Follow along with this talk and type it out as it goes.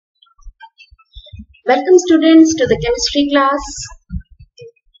Welcome students to the chemistry class.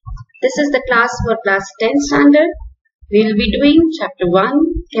 This is the class for class 10 standard. We will be doing chapter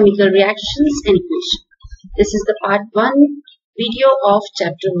 1, chemical reactions and equation. This is the part 1 video of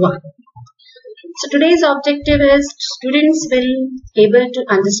chapter 1. So today's objective is students will be able to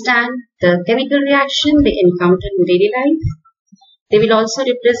understand the chemical reaction they encounter in daily life. They will also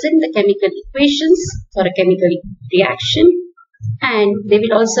represent the chemical equations for a chemical reaction, and they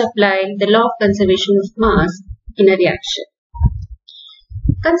will also apply the law of conservation of mass in a reaction.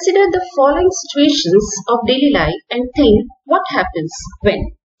 Consider the following situations of daily life and think what happens when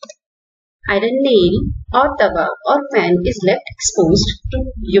iron nail or tawa or pan is left exposed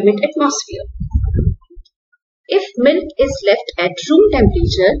to humid atmosphere. If milk is left at room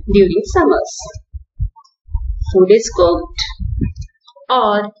temperature during summers. Food is cooked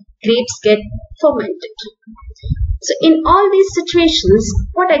or grapes get fermented. So in all these situations,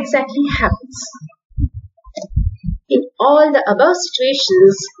 what exactly happens? In all the above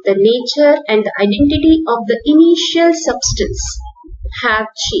situations, the nature and the identity of the initial substance have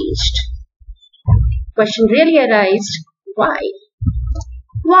changed. Question really arises, why?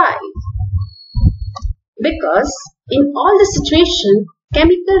 Why? Because in all the situations,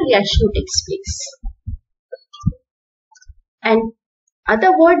 chemical reaction takes place. And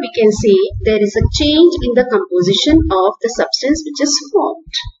other word we can say there is a change in the composition of the substance which is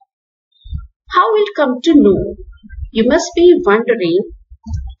formed. How will come to know? You must be wondering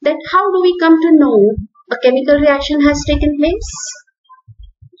that how do we come to know a chemical reaction has taken place?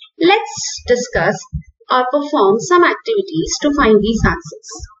 Let's discuss or perform some activities to find these answers.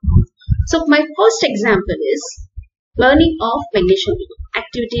 So my first example is burning of magnesium.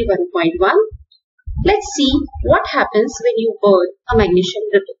 Activity 1.1. Let's see what happens when you burn a magnesium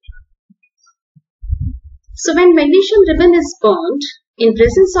ribbon. So when magnesium ribbon is burnt, in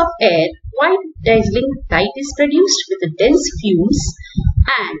presence of air, white dazzling light is produced with a dense fumes,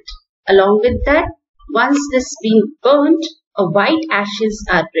 and along with that, once this being burnt, a white ashes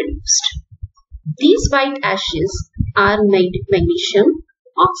are produced. These white ashes are magnesium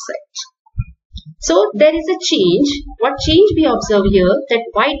oxide. So there is a change. What change we observe here? That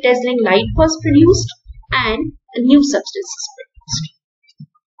white dazzling light was produced and a new substance is produced.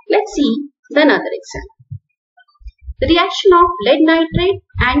 Let's see the another example. The reaction of lead nitrate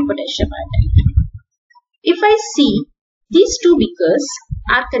and potassium iodide. If I see these two beakers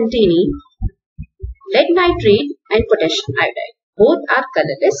are containing lead nitrate and potassium iodide. Both are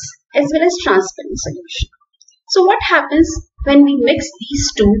colorless as well as transparent solution. So what happens when we mix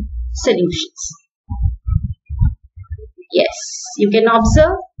these two solutions? Yes, you can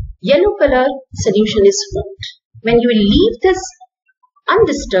observe yellow color solution is formed. When you leave this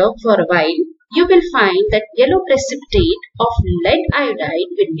undisturbed for a while, you will find that yellow precipitate of lead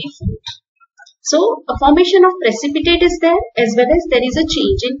iodide will be formed. So a formation of precipitate is there as well as there is a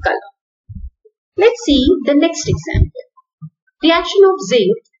change in color. Let's see the next example. Reaction of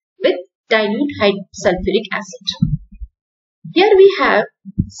zinc with dilute sulfuric acid. Here we have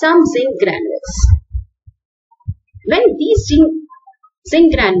some zinc granules. When these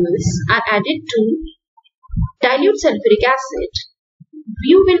zinc granules are added to dilute sulfuric acid,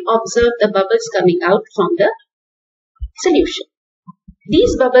 you will observe the bubbles coming out from the solution.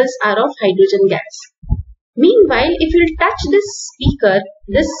 These bubbles are of hydrogen gas. Meanwhile, if you touch this beaker,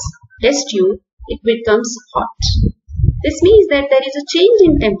 this test tube, it becomes hot. This means that there is a change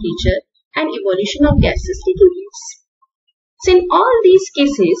in temperature and evolution of gases taking place. So in all these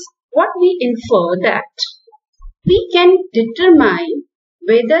cases, what we infer that we can determine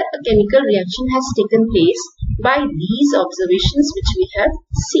whether a chemical reaction has taken place by these observations which we have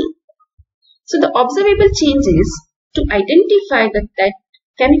seen. So the observable changes to identify that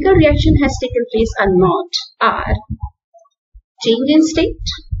chemical reaction has taken place or not are change in state,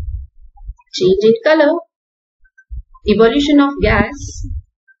 change in color, evolution of gas,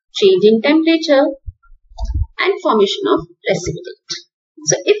 change in temperature, and formation of precipitate.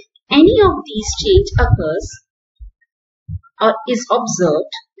 So if any of these change occurs or is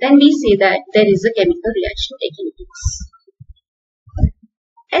observed, then we say that there is a chemical reaction taking place.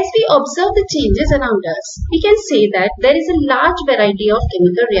 As we observe the changes around us, we can say that there is a large variety of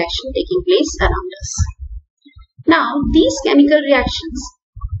chemical reaction taking place around us. Now, these chemical reactions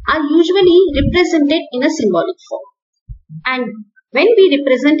are usually represented in a symbolic form. And when we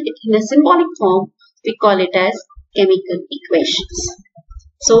represent it in a symbolic form, we call it as chemical equations.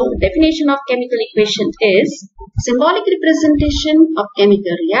 So, definition of chemical equation is symbolic representation of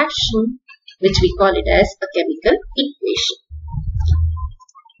chemical reaction, which we call it as a chemical equation.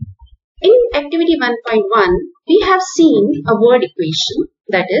 In activity 1.1, we have seen a word equation,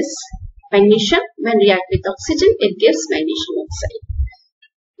 that is Magnesium, when react with oxygen, it gives magnesium oxide.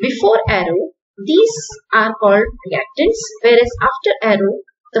 Before arrow, these are called reactants, whereas after arrow,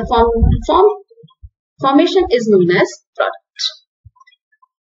 the formation is known as product.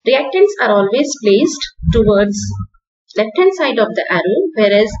 Reactants are always placed towards left hand side of the arrow,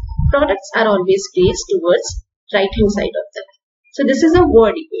 whereas products are always placed towards right hand side of the arrow. So this is a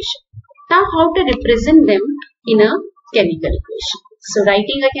word equation. Now how to represent them in a chemical equation? So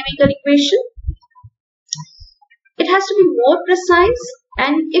writing a chemical equation, it has to be more precise,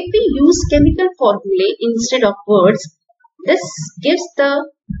 and if we use chemical formulae instead of words, this gives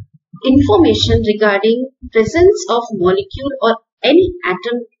the information regarding presence of molecule or any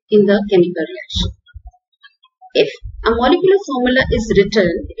atom in the chemical reaction. If a molecular formula is written,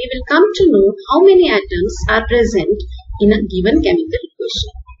 we will come to know how many atoms are present in a given chemical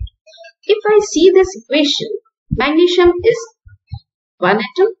equation. If I see this equation, magnesium is one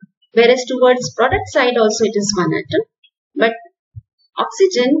atom, whereas towards product side also it is one atom, but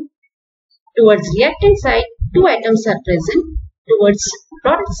oxygen towards reactant side 2 atoms are present, towards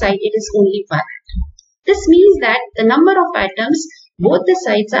product side it is only one atom. This means that the number of atoms both the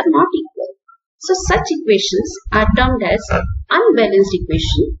sides are not equal. So such equations are termed as unbalanced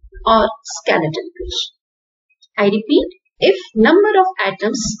equation or skeletal equation. I repeat, if number of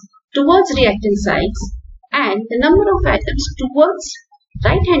atoms towards reactant sides and the number of atoms towards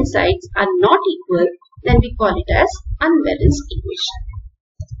right hand sides are not equal, then we call it as unbalanced equation.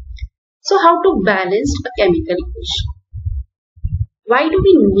 So how to balance a chemical equation? Why do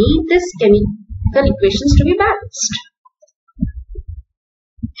we need this chemical equations to be balanced?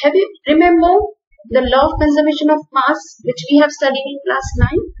 Have you remember the law of conservation of mass which we have studied in class 9?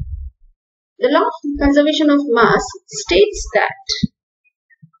 The law of conservation of mass states that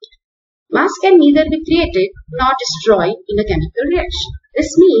mass can neither be created nor destroyed in a chemical reaction.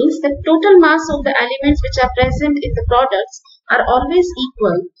 This means the total mass of the elements which are present in the products are always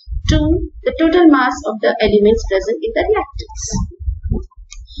equal to the total mass of the elements present in the reactants.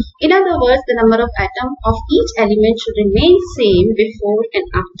 In other words, the number of atoms of each element should remain same before and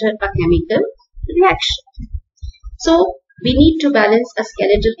after a chemical reaction. So, we need to balance a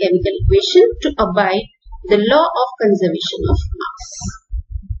skeletal chemical equation to abide the law of conservation of mass.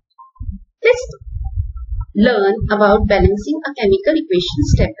 Let's learn about balancing a chemical equation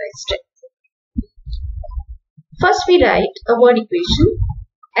step by step. First, we write a word equation.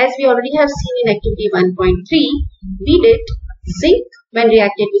 As we already have seen in activity 1.3, we did zinc when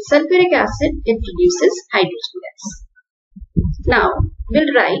reacted with sulfuric acid, it produces hydrogen gas. Now,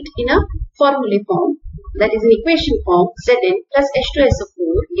 we'll write in a formula form, that is in equation form, Zn plus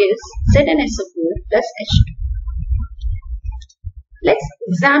H2SO4 gives ZnSO4 plus H2. Let's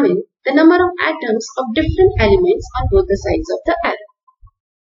examine the number of atoms of different elements on both the sides of the arrow.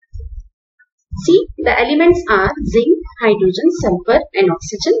 See, the elements are zinc, hydrogen, sulfur and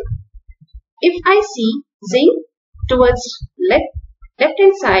oxygen. If I see zinc towards left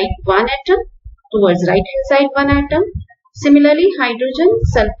hand side 1 atom, towards right hand side 1 atom. Similarly, hydrogen,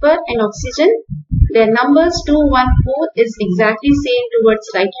 sulfur and oxygen, their numbers 2, 1, 4 is exactly same towards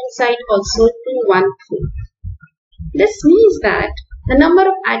right hand side also 2, 1, 4. This means that the number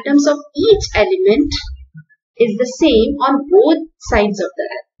of atoms of each element is the same on both sides of the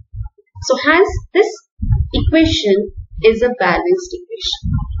arrow. So hence this equation is a balanced equation.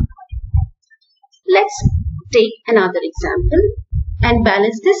 Let's take another example and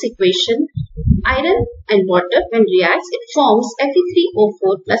balance this equation. Iron and water when reacts, it forms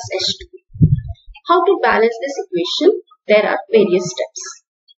Fe3O4 plus H2. How to balance this equation? There are various steps.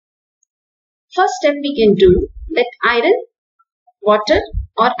 First step we can do that iron, water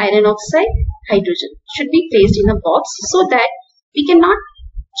or iron oxide, hydrogen should be placed in a box so that we cannot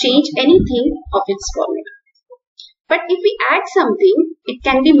change anything of its formula. But if we add something, it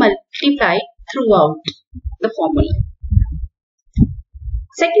can be multiplied throughout the formula.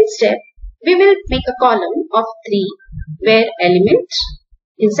 Second step, we will make a column of 3 where element.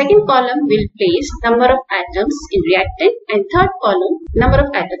 In second column, we will place number of atoms in reactant and third column number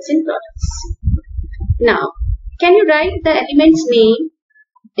of atoms in products. Now, can you write the element's name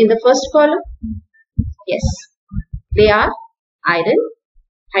in the first column? Yes, they are iron,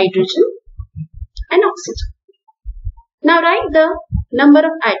 hydrogen and oxygen. Now write the number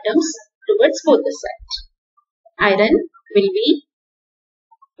of atoms towards both the sides. Iron will be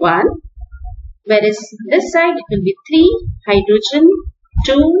 1, whereas this side it will be 3, hydrogen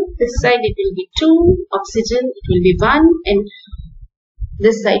 2, this side it will be 2, oxygen it will be 1 and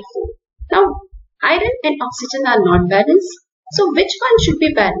this side 4. Now iron and oxygen are not balanced. So which one should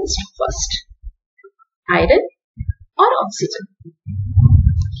be balanced first? Iron or oxygen?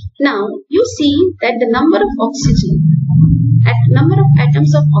 Now you see that the number of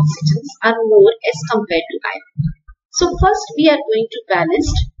atoms of oxygen are more as compared to iron. So first we are going to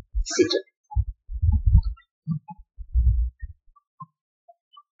balance oxygen.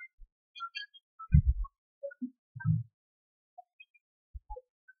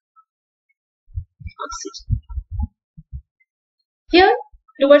 Here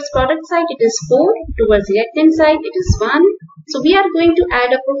towards product side it is 4, towards reactant side it is 1. So we are going to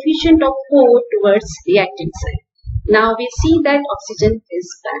add a coefficient of 4 towards reactant side. Now we see that oxygen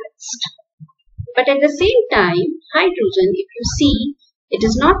is balanced. But at the same time, hydrogen, if you see, it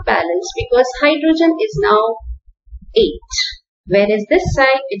is not balanced because hydrogen is now 8. Whereas this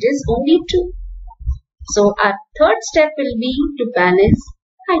side, it is only 2. So our third step will be to balance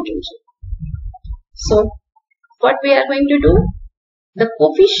hydrogen. So what we are going to do? The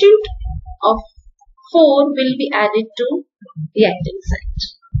coefficient of 4 will be added to reactant side.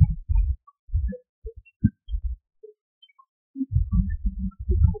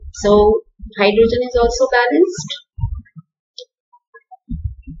 So hydrogen is also balanced.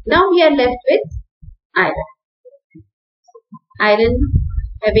 Now we are left with iron. Iron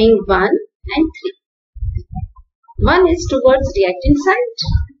having 1 and 3. 1 is towards reactant side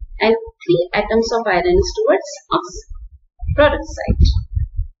and 3 atoms of iron is towards product side.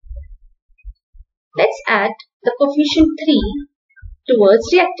 Let's add the coefficient 3 towards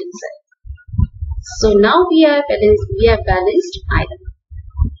reactant side. So now we have balanced iron.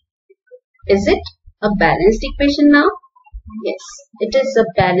 Is it a balanced equation now? Yes, it is a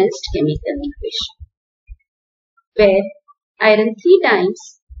balanced chemical equation where iron 3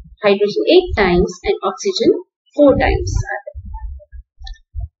 times, hydrogen 8 times and oxygen 4 times are there.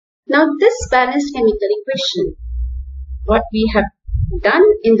 Now this balanced chemical equation, what we have done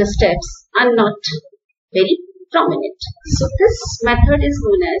in the steps are not very prominent. So this method is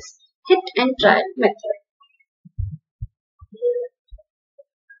known as hit and trial method.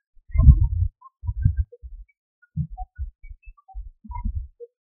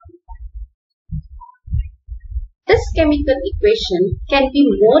 This chemical equation can be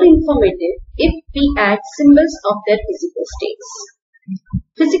more informative if we add symbols of their physical states.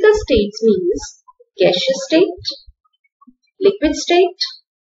 Physical states means gaseous state, liquid state,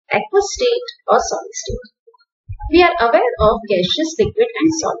 aqueous state or solid state. We are aware of gaseous, liquid and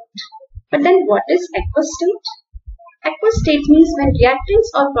solid. But then what is aqueous state? Aqueous state means when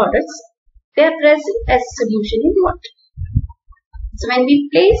reactants or products, they are present as solution in water. So when we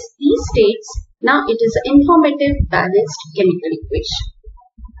place these states, now it is an informative balanced chemical equation.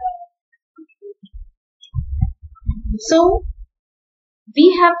 So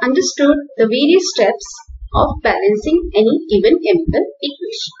we have understood the various steps of balancing any given chemical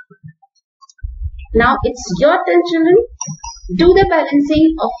equation. Now it's your turn, children. Do the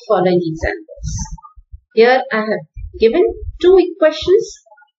balancing of following examples. Here I have given 2 equations.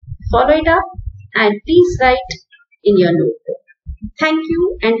 Follow it up and please write in your notebook. Thank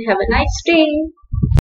you and have a nice day.